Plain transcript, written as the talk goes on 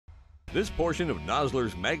This portion of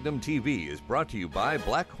Nosler's Magnum TV is brought to you by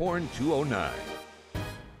Blackhorn 209.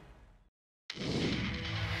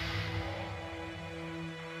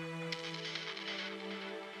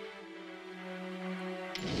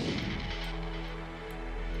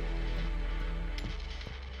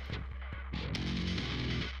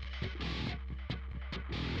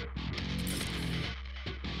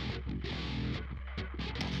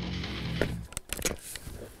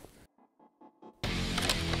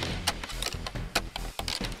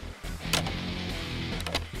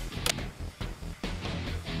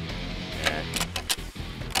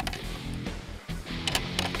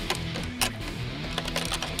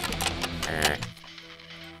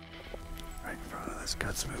 Right in front of us,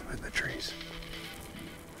 guts moving in the trees.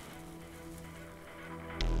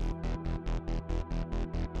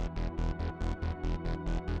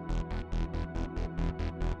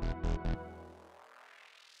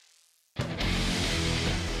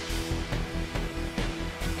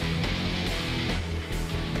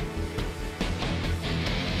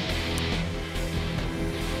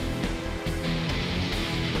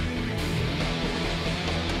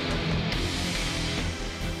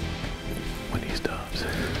 When he stops.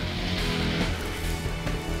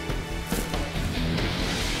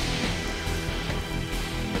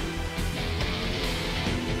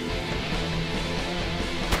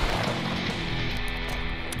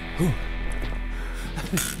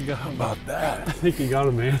 How about that? I think you got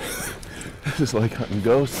him, man. This is like hunting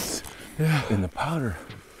ghosts Yeah. in the powder.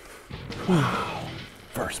 Wow.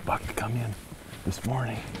 First buck to come in this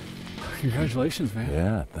morning. Congratulations, man.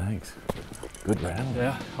 Yeah, thanks. Good rattling.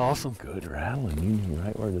 Yeah, awesome. Good rattling. You knew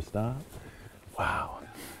right where to stop. Wow.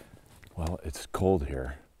 Well, it's cold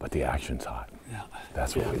here, but the action's hot. Yeah.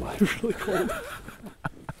 That's what we like. It's really cold.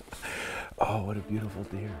 Oh, what a beautiful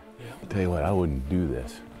deer. Yeah. I'll tell you what, I wouldn't do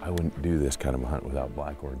this. I wouldn't do this kind of a hunt without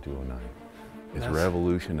Blackhorn 209. It's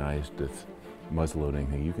revolutionized this muzzleloading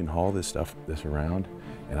thing. You can haul this around,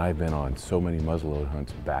 and I've been on so many muzzleload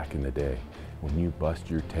hunts back in the day. When you bust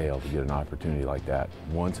your tail to get an opportunity like that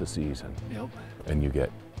once a season, Yep. and you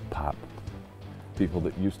get pop. People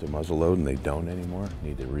that used to muzzleload and they don't anymore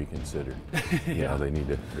need to reconsider. You know, they need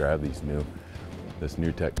to grab this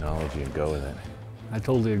new technology and go with it. I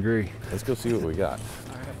totally agree. Let's go see what we got.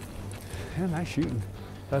 All right. Yeah, nice shooting.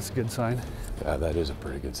 That's a good sign. Yeah, that is a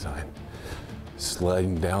pretty good sign.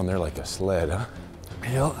 Sliding down there like a sled, huh?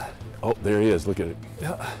 Yep. Oh, there he is. Look at it.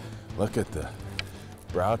 Yep. Look at the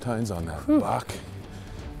brow tines on that Whew. buck.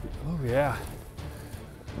 Oh, yeah.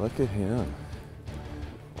 Look at him.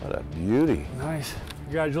 What a beauty. Nice.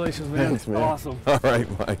 Congratulations, man. Thanks, man. Awesome. All right,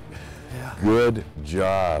 Mike. Yeah. Good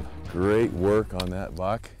job. Great work on that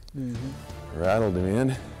buck. Rattled him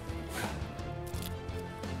in.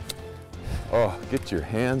 Oh, get your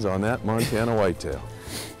hands on that Montana whitetail.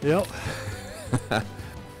 Yep. I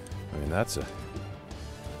mean,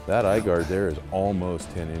 that eye guard there is almost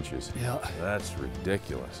 10 inches. Yeah. That's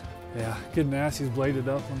ridiculous. Yeah. Good and ass. He's bladed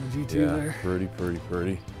up on the G2 Yeah, there.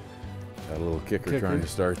 pretty. Got a little kicker trying Kicker. to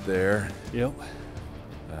start there. Yep.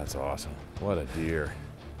 That's awesome. What a deer.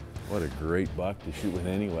 What a great buck to shoot with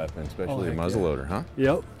any weapon, especially a heck yeah. muzzleloader, huh?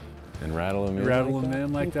 Yep. And rattle him in Rattle like him that?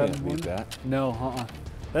 in like You that. can't beat that. No,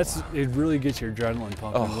 It really gets your adrenaline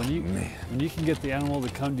pumping. Oh, man. When you can get the animal to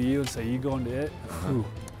come to you and say, you going to it? Whew.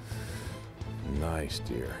 Nice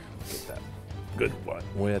deer. Look at that. Good butt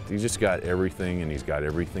width. He's just got everything, and he's got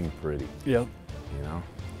everything pretty, Yep. you know?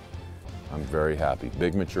 I'm very happy.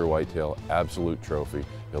 Big mature whitetail, absolute trophy.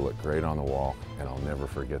 He'll look great on the wall, and I'll never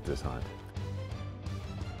forget this hunt.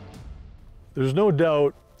 There's no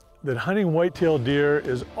doubt that hunting whitetail deer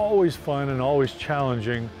is always fun and always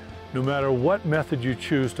challenging, no matter what method you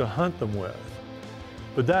choose to hunt them with.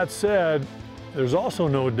 But that said, there's also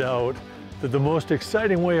no doubt that the most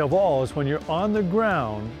exciting way of all is when you're on the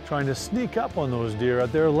ground trying to sneak up on those deer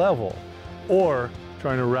at their level, or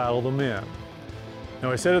trying to rattle them in.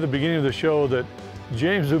 Now, I said at the beginning of the show that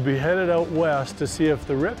James would be headed out west to see if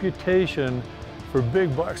the reputation for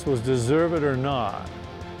big bucks was deserved or not.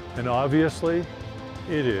 And obviously,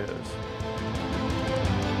 it is.